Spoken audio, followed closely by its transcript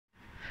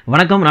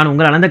வணக்கம், நான்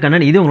உங்கள் அனந்த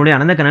கண்ணன். இது உங்களுடைய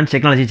அனந்த கண்ணன்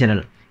டெக்னாலஜி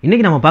சேனல்.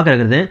 இன்றைக்கி நம்ம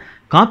பார்க்குறது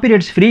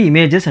காப்பிரைட்ஸ் ஃப்ரீ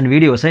இமேஜஸ் அண்ட்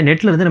வீடியோஸை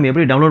நெட்டிலிருந்து நம்ம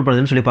எப்படி டவுன்லோட்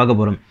பண்ணுறதுன்னு சொல்லி பார்க்க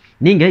போகிறோம்.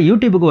 நீங்கள்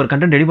யூடியூபுக்கு ஒரு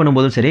கண்டென்ட் ரெடி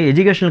பண்ணும்போதும் சரி,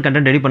 எஜுகேஷனல்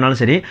கண்டென்ட் ரெடி பண்ணாலும்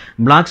சரி,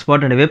 பிளாக்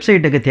ஸ்பாட் அண்ட்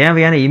வெப்சைட்டுக்கு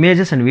தேவையான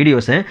இமேஜஸ் அண்ட்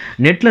வீடியோஸை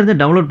நெட்லேருந்து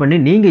டவுன்லோட் பண்ணி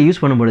நீங்கள்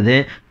யூஸ் பண்ணும்பொழுது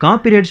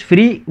காப்பிரைட்ஸ்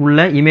ஃப்ரீ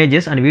உள்ள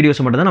இமேஜஸ் அண்ட்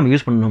வீடியோஸை மட்டும் தான் நம்ம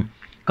யூஸ் பண்ணணும்.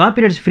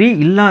 காப்பிரைட்ஸ் ஃப்ரீ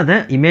இல்லாத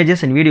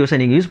இமேஜஸ் அண்ட் வீடியோஸை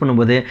நீங்கள் யூஸ்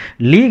பண்ணும்போது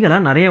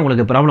லீகலாக நிறைய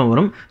உங்களுக்கு ப்ராப்ளம்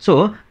வரும். ஸோ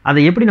அதை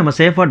எப்படி நம்ம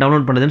சேஃபாக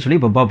டவுன்லோட் பண்ணுறதுன்னு சொல்லி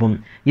இப்போ பார்ப்போம்.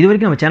 இது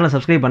வரைக்கும் நம்ம சேனலை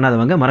சப்ஸ்கிரைப்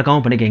பண்ணாதவங்க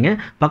மறக்காமல் பண்ணிக்கோங்க.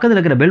 பக்கத்தில்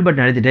இருக்கிற பெல்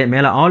பட்டன் அழுத்திட்டு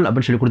மேலே ஆல்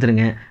அப்படின்னு சொல்லி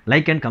கொடுத்துருங்க.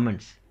 Like and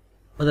comments.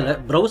 முதல்ல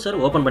ப்ரௌசர்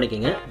ஓப்பன்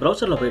பண்ணிக்கோங்க.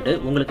 ப்ரௌசரில் போய்ட்டு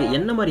உங்களுக்கு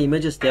என்ன மாதிரி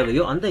இமேஜஸ்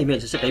தேவையோ அந்த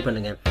இமேஜஸை டைப்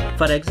பண்ணுங்கள்.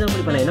 ஃபார்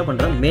எக்ஸாம்பிள் இப்போ நான் என்ன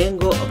பண்ணுறேன்,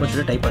 மேங்கோ அப்படின்னு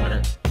சொல்லி டைப்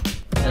பண்ணுறேன்.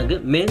 எனக்கு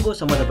மேங்கோ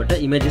சம்மந்தப்பட்ட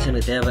இமேஜஸ்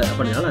எனக்கு தேவை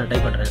அப்படின்னால நான்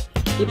டைப் பண்ணுறேன்.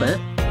 இப்போ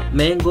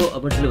மேங்கோ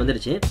அப்படின்னு சொல்லி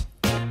வந்துடுச்சு.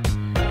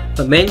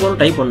 இப்போ மேங்கோன்னு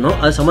டைப் பண்ணோம்,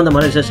 அது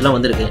சம்மந்தமான ரிசர்ச்லாம்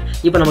வந்திருக்கு.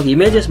 இப்போ நமக்கு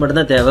இமேஜஸ் மட்டும்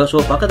தான் தேவை. ஸோ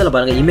பக்கத்தில்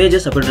பாருங்கள்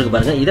இமேஜஸ் அப்படின்னு இருக்கு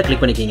பாருங்கள், இதை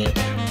கிளிக் பண்ணிக்கிங்க.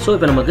 ஸோ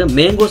இப்போ நமக்கு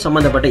மேங்கோ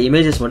சம்மந்தப்பட்ட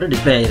இமேஜஸ் மட்டும்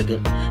டிஸ்பிளே ஆகிருக்கு.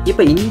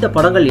 இப்போ இந்த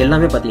படங்கள்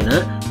எல்லாமே பார்த்தீங்கன்னா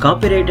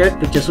காப்பிரைட்டட்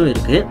பிக்சர்ஸும்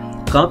இருக்குது,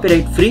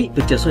 காப்பிரைட் ஃப்ரீ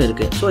பிக்சர்ஸும்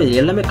இருக்குது. ஸோ இது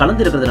எல்லாமே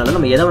கலந்து இருக்கிறதுனால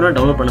நம்ம எதை வேணால்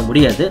டவுன்லோட் பண்ண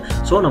முடியாது.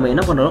 ஸோ நம்ம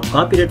என்ன பண்ணுறோம்,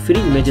 காப்பிரைட் ஃப்ரீ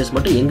இமேஜஸ்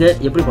மட்டும் எங்கே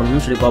எப்படி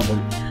பண்ணணும்னு சொல்லி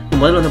பார்ப்போம்.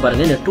 முதல்ல வந்து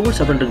பாருங்கள், இந்த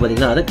டூல்ஸ் அப்படின்னு இருக்கு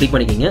பார்த்தீங்கன்னா அதை கிளிக்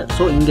பண்ணிக்கிங்க.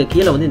 ஸோ இங்கே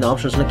கீழே வந்து இந்த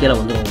ஆப்ஷன்ஸ்லாம் கீழே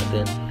வந்துடும்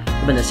உங்களுக்கு.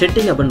 இப்போ இந்த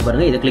செட்டிங் அப்படின்னு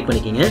பாருங்கள், இதை கிளிக்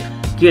பண்ணிக்கிங்க.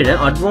 கீழே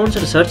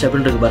அட்வான்ஸ்டு சர்ச்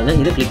அப்படின்னு இருக்கு பாருங்கள்,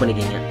 இதை கிளிக்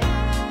பண்ணிக்கிங்க.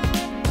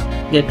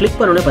 இங்கே கிளிக்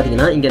பண்ணோன்னே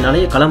பார்த்தீங்கன்னா இங்கே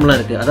நிறைய களம்லாம்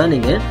இருக்குது. அதான்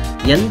நீங்கள்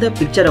எந்த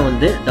பிக்சரை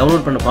வந்து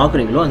டவுன்லோட் பண்ண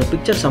பார்க்குறீங்களோ அந்த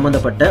பிக்சர்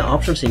சம்மந்தப்பட்ட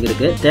ஆப்ஷன்ஸ் இங்கே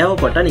இருக்குது.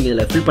 தேவைப்பட்டால் நீங்கள்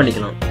இதில் ஃபில்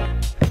பண்ணிக்கலாம்.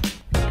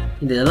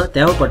 இந்த இதெல்லாம்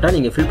தேவைப்பட்டால்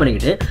நீங்கள் ஃபில்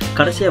பண்ணிக்கிட்டு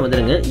கடைசியாக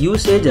வந்துடுங்க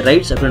யூசேஜ்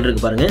ரைட்ஸ் அப்படின்னு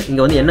இருக்கு பாருங்கள்.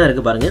 இங்கே வந்து என்ன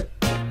இருக்குது பாருங்கள்,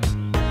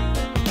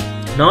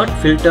 நாட்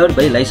ஃபில்டர்ட்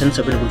பை லைசன்ஸ்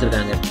அப்படின்னு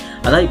கொடுத்துருக்காங்க.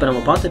 அதான் இப்போ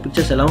நம்ம பார்த்த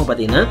பிக்சர்ஸ் எல்லாமே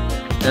பார்த்தீங்கன்னா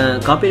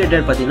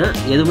காப்பிரைட்டட் பார்த்தீங்கன்னா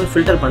எதுவுமே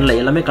ஃபில்டர் பண்ணல,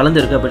 எல்லாமே கலந்து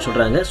இருக்குது அப்படின்னு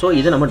சொல்கிறாங்க. ஸோ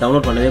இதை நம்ம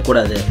டவுன்லோட் பண்ணவே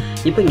கூடாது.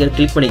 இப்போ இங்கே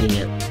கிளிக் பண்ணிக்கிங்க.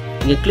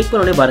 இங்கே கிளிக்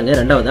பண்ணோடனே பாருங்கள்,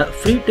 ரெண்டாவதாக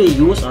free to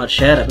use R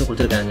share அப்படின்னு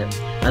கொடுத்துருக்காங்க.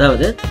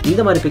 அதாவது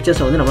இந்த மாதிரி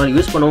பிக்சர்ஸை வந்து நம்மளால்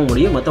யூஸ் பண்ணவும்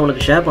முடியும்,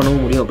 மற்றவங்களுக்கு ஷேர்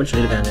பண்ணவும் முடியும் அப்படின்னு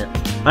சொல்லியிருக்காங்க.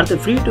 அடுத்து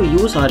free to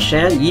use R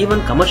share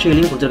even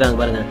கமர்ஷியலையும் கொடுத்துருக்காங்க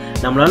பாருங்கள்.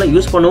 நம்மளால்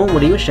யூஸ் பண்ணவும்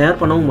முடியும், ஷேர்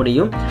பண்ணவும்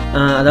முடியும்.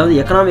 அதாவது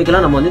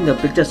எக்கனாமிக்கலாக நம்ம வந்து இந்த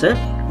பிக்சர்ஸை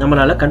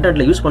நம்மளால்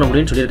கண்டென்ட்டில் யூஸ் பண்ண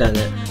முடியும்னு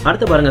சொல்லியிருக்காங்க.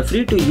 அடுத்து பாருங்கள், free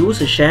to use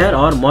share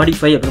R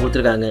modify அப்படின்னு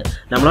கொடுத்துருக்காங்க.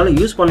 நம்மளால்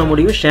யூஸ் பண்ண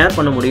முடியும், ஷேர்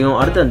பண்ண முடியும்.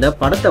 அடுத்து அந்த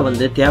படத்தை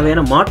வந்து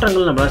தேவையான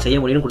மாற்றங்கள் நம்மளால் செய்ய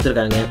முடியும்னு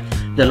கொடுத்துருக்காங்க.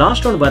 இந்த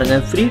லாஸ்ட் ஒன்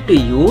பாருங்கள், free to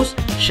use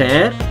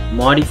share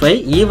modify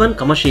even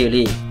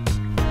commercially.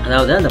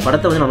 அதாவது அந்த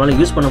படத்தை வந்து நம்மளால்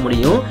யூஸ் பண்ண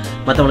முடியும்,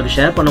 மற்றவங்களுக்கு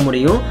ஷேர் பண்ண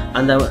முடியும்,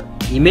 அந்த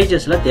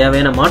இமேஜஸில்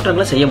தேவையான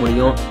மாற்றங்களை செய்ய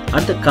முடியும்.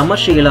 அடுத்து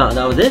கமர்ஷியலாக,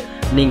 அதாவது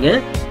நீங்கள்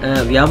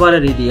வியாபார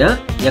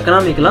ரீதியாக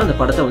எக்கனாமிக்கலாக அந்த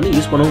படத்தை வந்து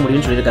யூஸ் பண்ணவும்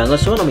முடியும்னு சொல்லியிருக்காங்க.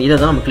 ஸோ நம்ம இதை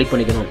தான் நம்ம கிளிக்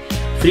பண்ணிக்கணும்.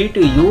 Free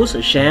to use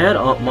share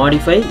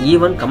modify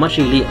even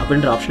commercially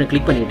அப்படின்ற ஆப்ஷனை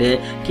கிளிக் பண்ணிவிட்டு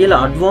கீழே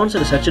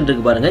அட்வான்ஸ்டு சர்ச்ன்னு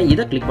இருக்கு பாருங்கள்,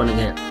 இதை கிளிக்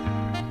பண்ணுங்கள்.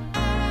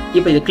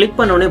 இப்போ இதை கிளிக்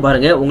பண்ணோடனே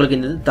பாருங்கள் உங்களுக்கு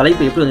இந்த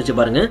தலைப்பு எப்படி வந்துச்சு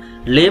பாருங்கள்,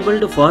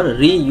 labelled for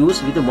reuse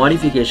with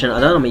modification.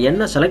 அதாவது நம்ம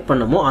என்ன செலக்ட்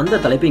பண்ணமோ அந்த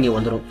தலைப்பு இங்கே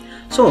வந்துடும்.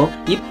 ஸோ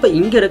இப்போ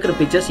இங்கே இருக்கிற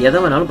பிக்சர்ஸ் எதை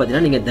வேணாலும்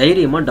பார்த்தீங்கன்னா நீங்கள்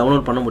தைரியமாக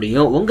டவுன்லோட் பண்ண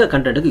முடியும், உங்கள்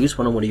கண்டென்ட்டுக்கு யூஸ்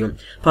பண்ண முடியும்.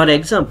 ஃபார்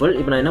எக்ஸாம்பிள்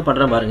இப்போ நான் என்ன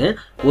பண்ணுறேன் பாருங்கள்,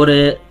 ஒரு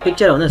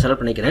பிக்சரை வந்து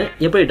செலக்ட் பண்ணிக்கிறேன்,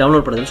 எப்படி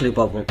டவுன்லோட் பண்ணுறதுன்னு சொல்லி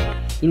பார்ப்போம்.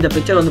 இந்த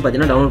பிக்சர் வந்து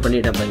பார்த்தீங்கன்னா டவுன்லோட்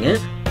பண்ணிட்டேன் பாருங்க.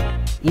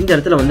 இந்த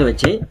இடத்துல வந்து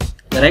வச்சு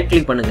ரைட்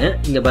கிளிக் பண்ணுங்கள்.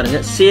 இங்கே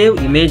பாருங்கள் சேவ்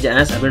இமேஜ்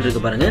ஆஸ் அப்படின்னு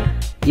இருக்கு பாருங்கள்,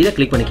 இதை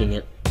கிளிக் பண்ணிக்கிங்க.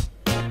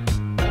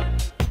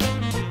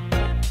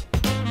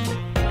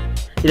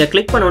 இதை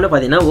கிளிக் பண்ணோன்னே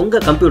பார்த்தீங்கன்னா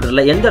உங்கள்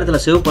கம்ப்யூட்டரில் எந்த இடத்துல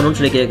சேவ் பண்ணணும்னு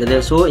சொல்லி கேட்குது.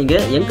 ஸோ இங்கே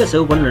எங்கே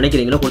சேவ் பண்ணணும்னு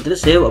நினைக்கிறீங்களோ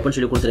கொடுத்துட்டு சேவ் அப்படின்னு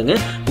சொல்லி கொடுத்துருங்க.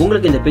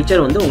 உங்களுக்கு இந்த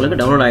பிக்சர் வந்து உங்களுக்கு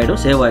டவுன்லோட்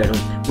ஆகிடும், சேவ்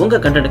ஆகிடும்.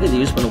 உங்கள் கண்டென்ட்டுக்கு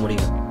இது யூஸ் பண்ண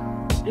முடியும்.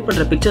 ரெடி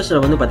பண்ணுற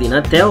பிக்சர்ஸில் வந்து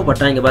பார்த்தீங்கன்னா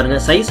தேவைப்பட்டா இங்கே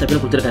பாருங்கள் சைஸ்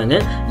அப்படின்னு கொடுத்துருக்காங்க.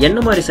 என்ன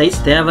மாதிரி சைஸ்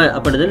தேவை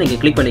அப்படின்றத நீங்கள்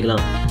கிளிக்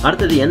பண்ணிக்கலாம்.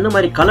 அடுத்தது என்ன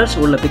மாதிரி கலர்ஸ்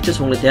உள்ள பிக்சர்ஸ்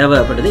உங்களுக்கு தேவை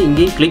அப்படின்றது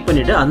இங்கேயும் கிளிக்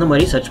பண்ணிவிட்டு அந்த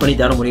மாதிரி சர்ச் பண்ணி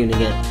தேட முடியும்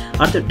நீங்கள்.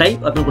 அடுத்து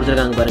டைப் அப்படின்னு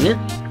கொடுத்துருக்காங்க பாருங்கள்.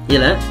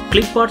 இதில்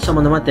கிளிப் ஆர்ட்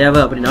சம்மந்தமாக தேவை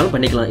அப்படின்னாலும்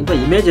பண்ணிக்கலாம். இப்போ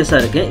இமேஜஸாக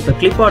இருக்குது, இப்போ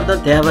கிளிப் ஆர்ட்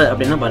தான் தேவை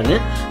அப்படின்னா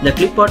பாருங்கள், இந்த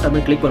கிளிப் ஆர்ட்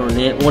அப்படின்னு கிளிக்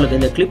பண்ணோடனே உங்களுக்கு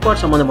இந்த கிளிப்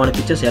ஆர்ட் சம்மந்தமான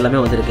பிக்சர்ஸ்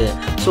எல்லாமே வந்திருக்கு.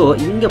 ஸோ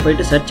இங்கே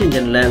போய்ட்டு சர்ச்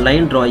இன்ஜினில்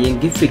லைன் ட்ராயிங்,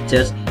 கிஃப்ட்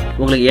பிக்சர்ஸ்,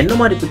 உங்களுக்கு என்ன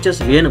மாதிரி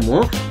பிக்சர்ஸ் வேணுமோ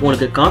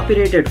உங்களுக்கு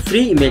காப்பிரைட்டட்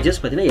ஃப்ரீ இமேஜஸ்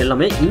பார்த்தீங்கன்னா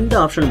எல்லாமே இந்த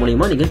ஆப்ஷன்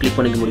மூலிமா நீங்கள் கிளிக்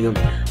பண்ணிக்க முடியும்.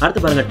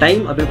 அடுத்து பாருங்கள்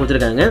டைம் அப்படின்னு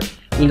கொடுத்துருக்காங்க.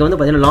 இங்கே வந்து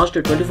பார்த்தீங்கன்னா லாஸ்ட்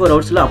 24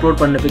 ஹவர்ஸில் அப்லோட்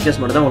பண்ண பிக்சர்ஸ்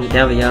மட்டும் தான் உங்களுக்கு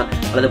தேவையா,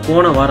 அல்லது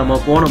போன வாரமா,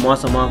 போன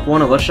மாதமா,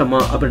 போன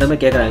வருஷமா அப்படின்ற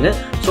மாதிரி கேட்குறாங்க.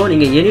 ஸோ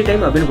நீங்கள் எனி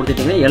டைம் அப்படின்னு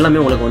கொடுத்துட்டீங்கன்னா எல்லாமே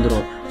உங்களுக்கு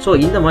வந்துடும். ஸோ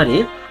இந்த மாதிரி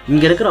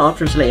இங்கே இருக்கிற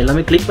ஆப்ஷன்ஸில்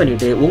எல்லாமே கிளிக்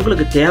பண்ணிவிட்டு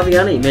உங்களுக்கு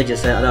தேவையான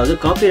இமேஜஸை, அதாவது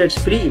காப்பிரைட்ஸ்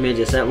ஃப்ரீ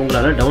இமேஜஸை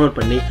உங்களால் டவுன்லோட்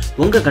பண்ணி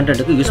உங்கள்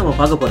கண்டென்ட்டுக்கு யூஸ் நம்ம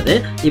பார்க்க போகிறது.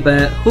 இப்போ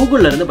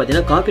கூகுளில் இருந்து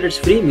பார்த்தீங்கன்னா காப்பிரைட்ஸ்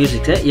ஃப்ரீ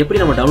மியூசிக்ஸை எப்படி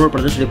நம்ம டவுன்லோட்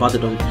பண்ணுறதுன்னு சொல்லி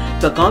பார்த்துட்டோம்.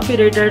 இப்போ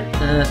காப்பிரைட்டட்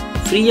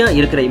ஃப்ரீயாக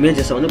இருக்கிற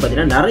இமேஜஸை வந்து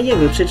பார்த்தீங்கன்னா நிறைய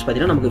வெப்சைட்ஸ்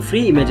பார்த்தீங்கன்னா நமக்கு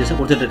ஃப்ரீ இமேஜஸை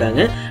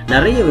கொடுத்துட்ருக்காங்க.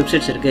 நிறைய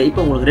வெப்சைட்ஸ் இருக்குது.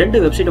 இப்போ உங்களுக்கு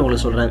 2 வெப்சைட்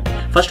உங்களுக்கு சொல்கிறேன்.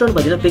 ஃபர்ஸ்ட் ஒன்று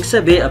பார்த்தீங்கன்னா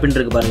பிக்சபே அப்படின்னு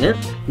இருக்கு பாருங்கள்.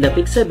 இந்த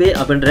பிக்சபே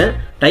அப்படின்ற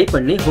டைப்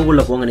பண்ணி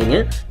கூகுளில் போங்க.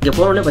 நீங்கள் இங்கே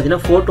போனோடனே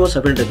பார்த்தீங்கன்னா ஃபோட்டோஸ்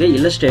அப்படின்னு இருக்குது,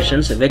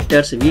 இல்லஸ்ட்ரேஷன்ஸ்,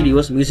 வெக்டர்ஸ்,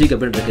 வீடியோஸ், மியூசிக்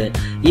அப்படின்னு இருக்குது.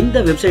 இந்த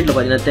வெப்சைட்டில்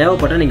பார்த்தீங்கன்னா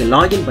தேவைப்பட்டால் நீங்கள்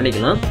லாகின்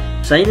பண்ணிக்கலாம்,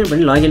 சைன்இன்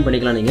பண்ணி லாகின்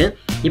பண்ணிக்கலாம். நீங்கள்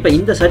இப்போ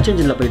இந்த சர்ச்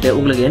இன்ஜினில் போய்ட்டு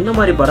உங்களுக்கு என்ன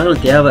மாதிரி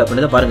படங்கள் தேவை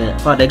அப்படின்றத பாருங்கள்.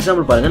 ஃபார்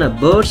எக்ஸாம்பிள் பாருங்கள், நான்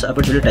பேர்ட்ஸ்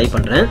அப்படின்னு சொல்லி டைப்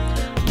பண்ணுறேன்.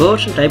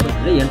 பேர்ட்ஸ் டைப்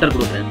பண்ணிட்டு என்டர்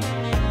கொடுக்குறேன்.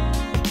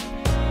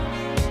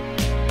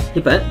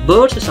 இப்போ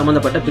பேர்ட்ஸ்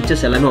சம்மந்தப்பட்ட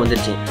பிக்சர்ஸ் எல்லாமே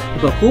வந்துருச்சு.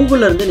 இப்போ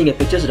கூகுளில் இருந்து நீங்கள்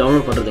பிக்சர்ஸ்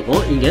டவுன்லோட்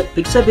பண்ணுறதுக்கும் இங்கே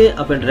பிக்சபே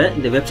அப்படின்ற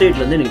இந்த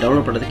வெப்சைட்லேருந்து நீங்கள்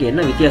டவுன்லோட் பண்ணுறதுக்கு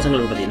என்ன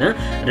வித்தியாசங்கள் பார்த்தீங்கன்னா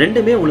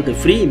ரெண்டுமே உங்களுக்கு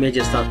ஃப்ரீ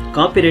இமேஜஸ் தான்,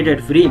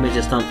 காப்பிரைட்டட் ஃப்ரீ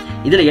இமேஜஸ் தான்.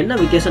 இதில் என்ன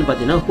வித்தியாசம்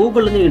பார்த்தீங்கன்னா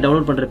கூகுள்லேருந்து நீங்கள்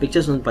டவுன்லோட் பண்ணுற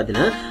பிக்சர்ஸ் வந்து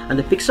பார்த்தீங்கன்னா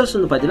அந்த பிக்சர்ஸ்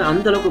வந்து பார்த்தீங்கன்னா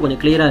அந்த அளவுக்கு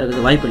கொஞ்சம் கிளியராக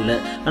இருக்கிறது வாய்ப்பு இல்லை.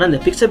 ஆனால்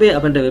அந்த பிக்சபே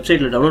அப்படின்ற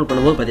வெப்சைட்டில் டவுன்லோட்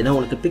பண்ணும்போது பார்த்தீங்கன்னா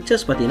உங்களுக்கு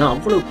பிக்சர்ஸ் பார்த்தீங்கன்னா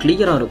அவ்வளோ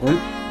கிளியராக இருக்கும்.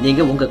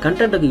 நீங்கள் உங்கள்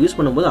கண்டென்ட்டுக்கு யூஸ்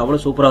பண்ணும்போது அவ்வளோ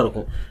சூப்பராக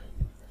இருக்கும்.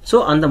 ஸோ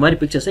அந்த மாதிரி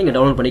பிக்சர்ஸை இங்கே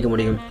டவுன்லோட் பண்ணிக்க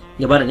முடியும்.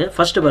 இங்கே பாருங்கள்,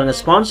 ஃபஸ்ட்டு பாருங்கள்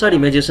ஸ்பான்சர்ட்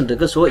இமேஜஸ்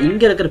இருக்குது. ஸோ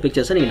இங்கே இருக்கிற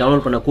பிக்சர்ஸை நீங்கள்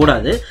டவுன்லோட்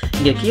பண்ணக்கூடாது.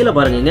 இங்கே கீழே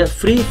பாருங்கள், இங்கே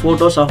ஃப்ரீ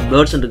ஃபோட்டோஸ் ஆஃப்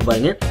பேர்ட்ஸ் இருக்குது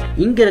பாருங்கள்.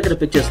 இங்கே இருக்கிற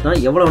பிக்சர்ஸ் தான்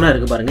எவ்வளோனா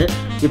இருக்குது பாருங்கள்.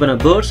 இப்போ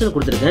நான் பேர்ட்ஸ்னு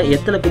கொடுத்துருக்கேன்,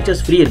 எத்தனை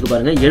பிக்சர்ஸ் ஃப்ரீ இருக்குது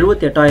பாருங்கள்.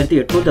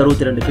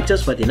 78,862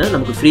 பிக்சர்ஸ் பார்த்தீங்கன்னா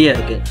நமக்கு ஃப்ரீயாக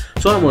இருக்குது.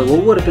 ஸோ நம்ம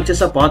ஒவ்வொரு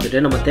பிக்சர்ஸாக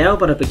பார்த்துட்டு நம்ம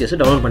தேவைப்படுற பிக்சர்ஸை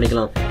டவுன்லோட்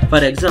பண்ணிக்கலாம்.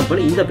 ஃபார்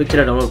எக்ஸாம்பிள் இந்த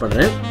பிக்சரை டவுன்லோட்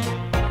பண்ணுறேன்.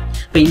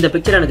 இப்போ இந்த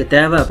பிக்சர் எனக்கு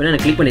தேவை அப்படின்னு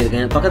நான் கிளிக்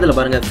பண்ணியிருக்கேன். பக்கத்தில்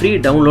பாருங்கள் ஃப்ரீ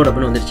டவுன்லோட்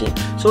அப்படின்னு வந்துருச்சு.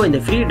 ஸோ இந்த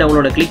ஃப்ரீ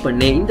டவுன்லோடை கிளிக்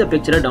பண்ணி இந்த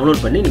பிக்சரை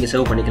டவுன்லோட் பண்ணி நீங்கள்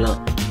சேவ் பண்ணிக்கலாம்.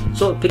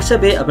 ஸோ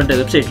பிக்சபே அப்படின்ற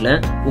வெப்சைட்டில்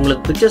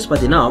உங்களுக்கு பிக்சர்ஸ்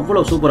பார்த்தீங்கன்னா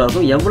அவ்வளோ சூப்பராக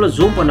இருக்கும். எவ்வளோ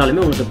ஜூம்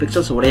பண்ணாலுமே உங்களுக்கு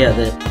பிக்சர்ஸ்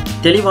உடையாது,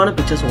 தெளிவான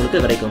பிக்சர்ஸ்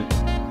உங்களுக்கு கிடைக்கும்.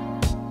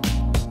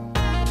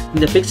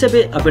 இந்த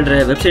பிக்சபே அப்படின்ற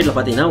வெப்சைட்டில்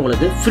பார்த்தீங்கன்னா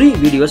உங்களுக்கு ஃப்ரீ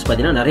வீடியோஸ்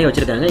பார்த்தீங்கன்னா நிறைய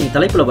வச்சுருக்காங்க. இந்த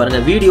தலைப்பில்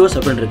பாருங்கள் வீடியோஸ்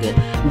அப்படின்னு இருக்குது.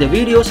 இந்த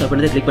வீடியோஸ்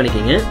அப்படின்றத கிளிக்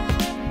பண்ணிக்கிங்க.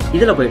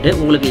 இதில் போய்ட்டு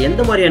உங்களுக்கு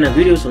எந்த மாதிரியான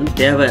வீடியோஸ் வந்து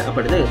தேவை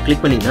அப்படின்றத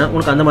கிளிக் பண்ணிங்கன்னா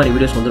உங்களுக்கு அந்த மாதிரி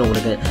வீடியோஸ் வந்துடும்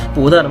உங்களுக்கு.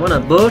 இப்போ உதாரணமாக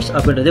நான் பேர்ட்ஸ்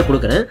அப்படின்றதே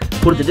கொடுக்குறேன்,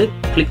 கொடுத்துட்டு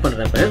கிளிக்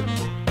பண்ணுறப்ப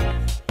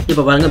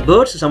இப்போ பாருங்கள்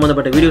பேர்ட்ஸ்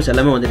சம்மந்தப்பட்ட வீடியோஸ்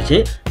எல்லாமே வந்துருச்சு.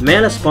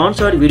 மேலே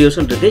ஸ்பான்சர்ட்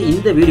வீடியோஸும் இருக்குது.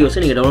 இந்த வீடியோஸை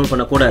நீங்கள் டவுன்லோட்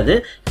பண்ணக்கூடாது.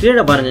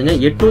 கீழே பாருங்க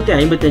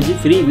 855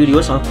 ஃப்ரீ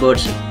வீடியோஸ் ஆஃப்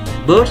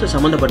பேர்ட்ஸ்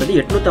சம்மந்தப்பட்டது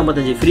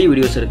 855 ஃப்ரீ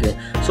வீடியோஸ் இருக்குது.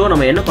 ஸோ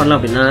நம்ம என்ன பண்ணலாம்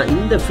அப்படின்னா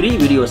இந்த ஃப்ரீ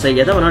வீடியோஸை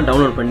எதை வேணால்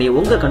டவுன்லோட் பண்ணி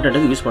உங்கள்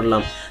கண்டென்ட்டுக்கு யூஸ்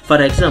பண்ணலாம்.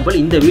 ஃபார் எக்ஸாம்பிள்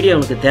இந்த வீடியோ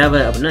உங்களுக்கு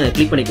தேவை அப்படின்னா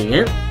கிளிக் பண்ணிக்கிங்க.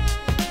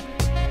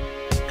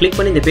 கிளிக்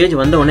பண்ணி இந்த பேஜ்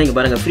வந்த உடனே இங்கே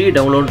பாருங்கள் ஃப்ரீ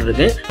டவுன்லோட்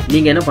இருக்குது.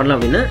 நீங்கள் என்ன பண்ணலாம்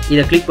அப்படின்னா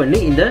இதை கிளிக் பண்ணி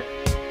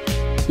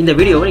இந்த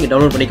வீடியோவை நீங்கள்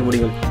டவுன்லோட் பண்ணிக்க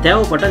முடியும்.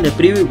 தேவைப்பட்ட இந்த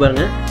ப்ரீவியூ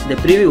பாருங்கள், இந்த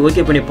ப்ரீவியூ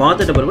ஓகே பண்ணி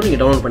பார்த்துட்ட பிறகு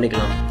நீங்கள் டவுன்லோட்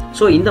பண்ணிக்கலாம்.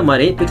 ஸோ இந்த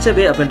மாதிரி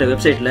பிக்சபே அப்படின்ற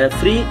வெப்சைட்டில்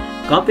ஃப்ரீ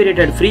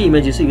காப்பிரைட்டட் ஃப்ரீ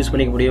இமேஜஸை யூஸ்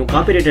பண்ணிக்க முடியும்,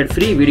 காப்பிரைட்டட்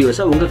ஃப்ரீ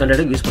வீடியோஸை உங்கள்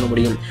கண்டென்ட்டுக்கு யூஸ் பண்ண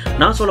முடியும்.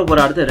 நான் சொல்ல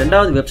போகிற அடுத்த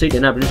ரெண்டாவது வெப்சைட்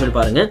என்ன அப்படின்னு சொல்லி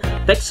பாருங்கள்,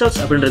 பெக்சல்ஸ்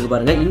அப்படின்றது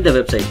பாருங்கள்.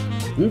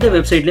 இந்த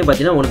வெப்சைட்லேயும்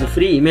பார்த்தீங்கன்னா உங்களுக்கு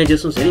ஃப்ரீ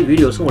இமேஜஸும் சரி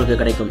வீடியோஸும்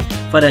உங்களுக்கு கிடைக்கும்.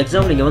 ஃபார்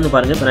எக்ஸாம்பிள் நீங்கள் வந்து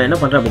பாருங்கள், இப்போ நான் என்ன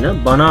பண்ணுறேன் அப்படின்னா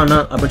பனானா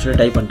அப்படின்னு சொல்லி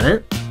டைப் பண்ணுறேன்.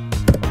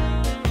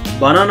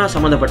 பனானா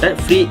சம்மந்தப்பட்ட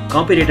ஃப்ரீ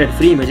காப்பிரைட்டட்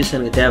ஃப்ரீ இமேஜஸ்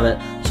எனக்கு தேவை.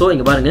 ஸோ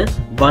இங்கே பாருங்கள்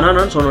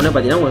பனானான்னு சொன்னோடனே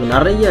பார்த்தீங்கன்னா உங்களுக்கு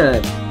நிறைய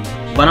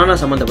பனானா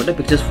சம்மந்தப்பட்ட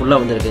பிக்சர்ஸ்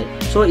ஃபுல்லாக வந்துருக்கு.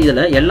 ஸோ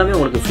இதில் எல்லாமே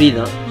உங்களுக்கு ஃப்ரீ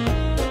தான்.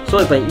 ஸோ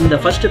இப்போ இந்த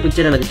ஃபஸ்ட்டு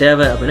பிக்சர் எனக்கு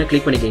தேவை அப்படின்னா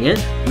கிளிக் பண்ணிக்கிங்க.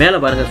 மேலே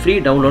பாருங்கள் ஃப்ரீ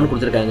டவுன்லோட்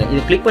கொடுத்துருக்காங்க.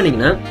 இது கிளிக்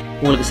பண்ணிங்கன்னா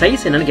உங்களுக்கு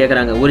சைஸ் என்னென்னு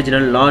கேட்குறாங்க,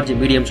 ஒரிஜினல், லார்ஜ்,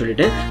 மீடியம்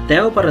சொல்லிட்டு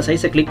தேவைப்படுற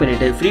சைஸை கிளிக்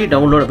பண்ணிவிட்டு ஃப்ரீ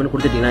டவுன்லோட் அப்படின்னு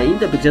கொடுத்துட்டிங்கன்னா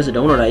இந்த பிக்சர்ஸ்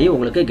டவுன்லோட் ஆகி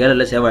உங்களுக்கு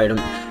கேலரியில் சேவ்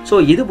ஆகிடும்.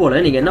 ஸோ இது போல்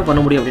நீங்கள் என்ன பண்ண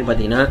முடியும் அப்படின்னு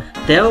பார்த்தீங்கன்னா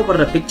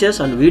தேவைப்படுற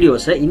பிக்சர்ஸ் அண்ட்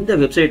வீடியோஸை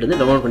இந்த வெப்சைட்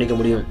வந்து டவுன்லோட் பண்ணிக்க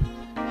முடியும்.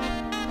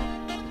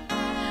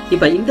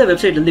 இப்போ இந்த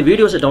வெப்சைட்லேருந்து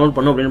வீடியோஸை டவுன்லோட்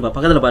பண்ணோம் அப்படின்னு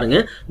பக்கத்தில்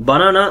பாருங்கள்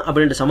பனானா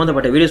அப்படின்ற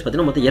சம்மந்தப்பட்ட வீடியோஸ்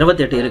பார்த்தீங்கன்னா மொத்தம்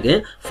 28 இருக்குது.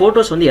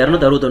 ஃபோட்டோஸ் வந்து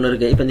 261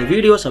 இருக்குது. இப்போ இந்த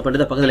வீடியோஸ்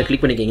அப்படின்றத பக்கத்தில்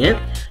கிளிக் பண்ணிக்கிங்க.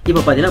 இப்போ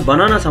பார்த்தீங்கன்னா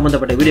பனானா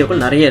சம்மந்தப்பட்ட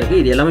வீடியோக்கள் நிறைய இருக்குது.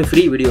 இது எல்லாமே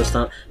ஃப்ரீ வீடியோஸ்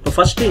தான். இப்போ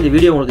ஃபஸ்ட்டு இந்த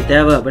வீடியோ உங்களுக்கு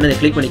தேவை அப்படின்னு அதை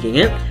கிளிக்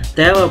பண்ணிக்கிங்க.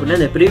 தேவை அப்படின்னா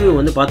இந்த ப்ரிவியூ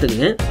வந்து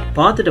பார்த்துக்குங்க.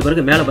 பார்த்துட்ட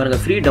பிறகு மேலே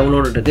பாருங்கள் ஃப்ரீ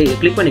டவுன்லோட் இருக்குது. இது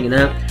கிளிக்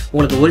பண்ணிங்கன்னா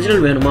உங்களுக்கு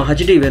ஒரிஜினல் வேணுமா,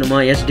 ஹெச்டி வேணுமா,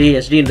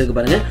 எஸ்டின்னு இருக்குது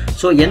பாருங்கள்.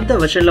 ஸோ எந்த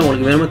வெர்ஷனில்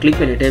உங்களுக்கு வேணுமோ கிளிக்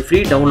பண்ணிவிட்டு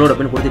ஃப்ரீ டவுன்லோட்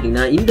அப்படின்னு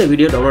கொடுத்துட்டிங்கன்னா இந்த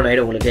வீடியோ டவுன்லோட்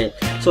ஆகிடும் உங்களுக்கு.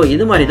 ஸோ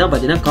இது மாதிரி தான்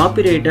பார்த்தீங்கன்னா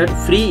காப்பிரைட்டட்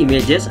ஃப்ரீ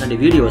இமேஜஸ் அண்ட்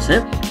வீடியோஸை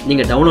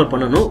நீங்கள் டவுன்லோட்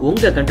பண்ணணும்.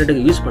 உங்கள்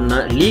கண்டென்ட்டுக்கு யூஸ்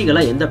பண்ணால்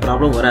லீகலாக எந்த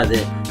ப்ராப்ளம் வராது.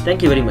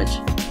 Thank you very much.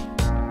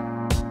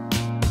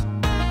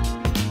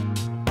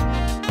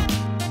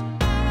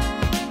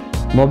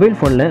 மொபைல்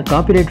ஃபோனில்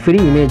காப்பிரைட் ஃப்ரீ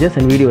இமேஜஸ்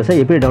அண்ட் வீடியோஸை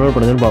எப்படி டவுன்லோட்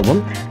பண்ணுறதுன்னு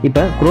பார்ப்போம்.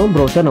 இப்போ க்ரோம்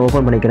ப்ரௌசர் நான்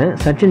ஓப்பன் பண்ணிக்கிறேன்.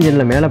 சர்ச்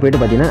இன்ஜினில் மேலே போய்ட்டு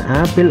பார்த்தீங்கன்னா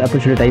ஆப்பிள்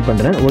அப்படின்னு சொல்லி டைப்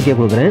பண்ணுறேன். ஓகே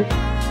கொடுக்குறேன்.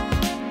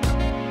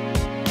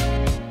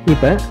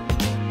 இப்போ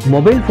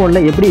மொபைல்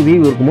ஃபோனில் எப்படி வியூ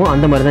இருக்குமோ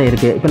அந்த மாதிரி தான்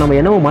இருக்குது. இப்போ நம்ம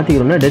என்னவோ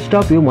மாற்றிக்கிறோம்னா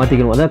டெஸ்க்டாப் வியூ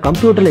மாற்றிக்கணும். அதாவது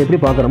கம்ப்யூட்டரில் எப்படி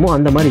பார்க்குறோமோ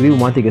அந்த மாதிரி வியூ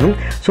மாற்றிக்கணும்.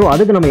 ஸோ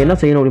அதுக்கு நம்ம என்ன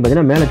செய்யணும் அப்படின்னு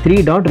பார்த்தீங்கன்னா மேலே 3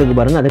 டாட் இருக்குது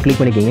பாருங்கள், அதை கிளிக்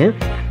பண்ணிக்கிங்க.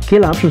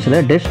 கீழே ஆப்ஷன்ஸில்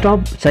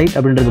டெஸ்க்டாப் சைட்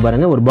அப்படின்றது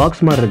பாருங்கள், ஒரு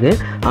பாக்ஸ் மாதிரி இருக்குது,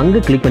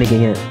 அங்கே கிளிக்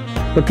பண்ணிக்கிங்க.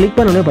 இப்போ கிளிக்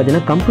பண்ணோடனே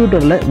பார்த்தீங்கன்னா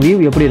கம்ப்யூட்டரில் வியூ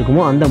எப்படி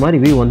இருக்குமோ அந்த மாதிரி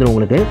வியூ வந்துடும்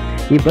உங்களுக்கு.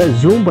 இப்போ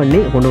ஜூம்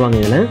பண்ணி கொண்டு வாங்க.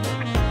 இதில்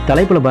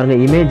தலைப்பில்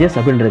பாருங்கள் இமேஜஸ்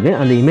அப்படின்றது,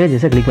 அந்த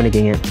இமேஜஸை கிளிக்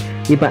பண்ணிக்கிங்க.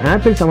 இப்போ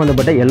ஆப்பிள்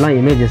சம்மந்தப்பட்ட எல்லா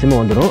இமேஜஸுமே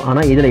வந்துடும்.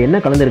 ஆனால் இதில் என்ன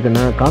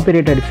கலந்துருக்குன்னா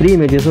காப்பிரைட்டட் ஃப்ரீ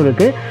இமேஜஸும்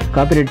இருக்குது,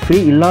 காப்பிரைட் ஃப்ரீ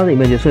இல்லாத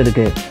இமேஜஸும்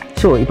இருக்குது.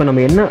 ஸோ இப்போ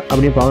நம்ம என்ன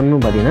அப்படின்னு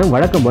பார்க்கணும்னு பார்த்தீங்கன்னா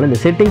வழக்கம் போல் இந்த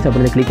செட்டிங்ஸ்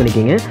அப்படின்றத கிளிக்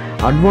பண்ணிக்கிங்க.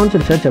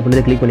 அட்வான்ஸ்டு சர்ச்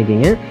அப்படின்றத கிளிக்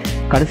பண்ணிக்கிங்க.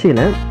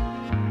 கடைசியில்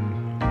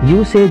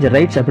யூசேஜ்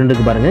ரைட்ஸ்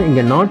அப்படின்றது பாருங்கள்,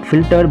 இங்கே நாட்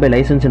ஃபில்டர் பை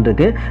லைசன்ஸ்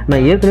இருக்குது.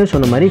 நான் ஏற்கனவே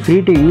சொன்ன மாதிரி free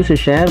to use,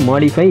 share,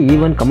 modify,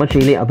 even,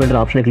 commercially அப்படின்ற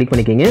ஆப்ஷனை கிளிக்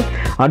பண்ணிக்கிங்க.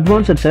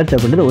 அட்வான்ஸ்டு சர்ச்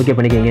அப்படின்றது ஓகே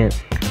பண்ணிக்கிங்க.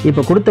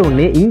 இப்போ கொடுத்த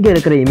உடனே இங்கே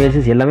இருக்கிற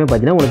இமேஜஸ் எல்லாமே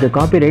பார்த்தீங்கன்னா உங்களுக்கு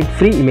காப்பிரைட்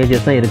ஃப்ரீ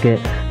இமேஜஸ் தான்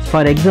இருக்குது.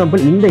 ஃபார்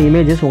எக்ஸாம்பிள் இந்த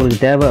இமேஜஸ்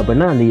உங்களுக்கு தேவை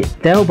அப்படின்னா அந்த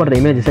தேவைப்படுற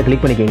இமேஜஸை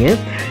கிளிக் பண்ணிக்கிங்க.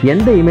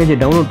 எந்த இமேஜை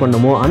டவுன்லோட்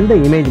பண்ணுமோ அந்த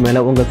இமேஜ்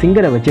மேலே உங்கள்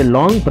ஃபிங்கரை வச்சு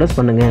லாங் ப்ரெஸ்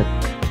பண்ணுங்கள்.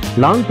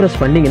 லாங் ப்ரெஸ்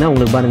பண்ணிங்கன்னா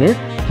உங்களுக்கு பாருங்கள்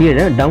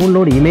கீழே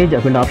டவுன்லோட் இமேஜ்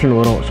அப்படின்ற ஆப்ஷன்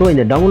வரும். ஸோ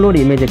இந்த டவுன்லோட்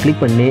இமேஜை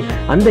கிளிக் பண்ணி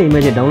அந்த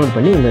இமேஜை டவுன்லோட்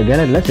பண்ணி உங்கள்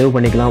கேலரியில் சேவ்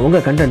பண்ணிக்கலாம்,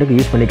 உங்கள் கண்டென்ட்டுக்கு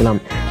யூஸ் பண்ணிக்கலாம்.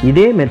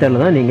 இதே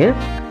மெத்தடில் தான் நீங்கள்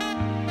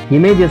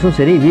இமேஜஸும்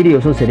சரி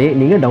வீடியோஸும் சரி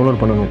நீங்கள்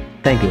டவுன்லோட் பண்ணணும்.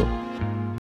 தேங்க்யூ.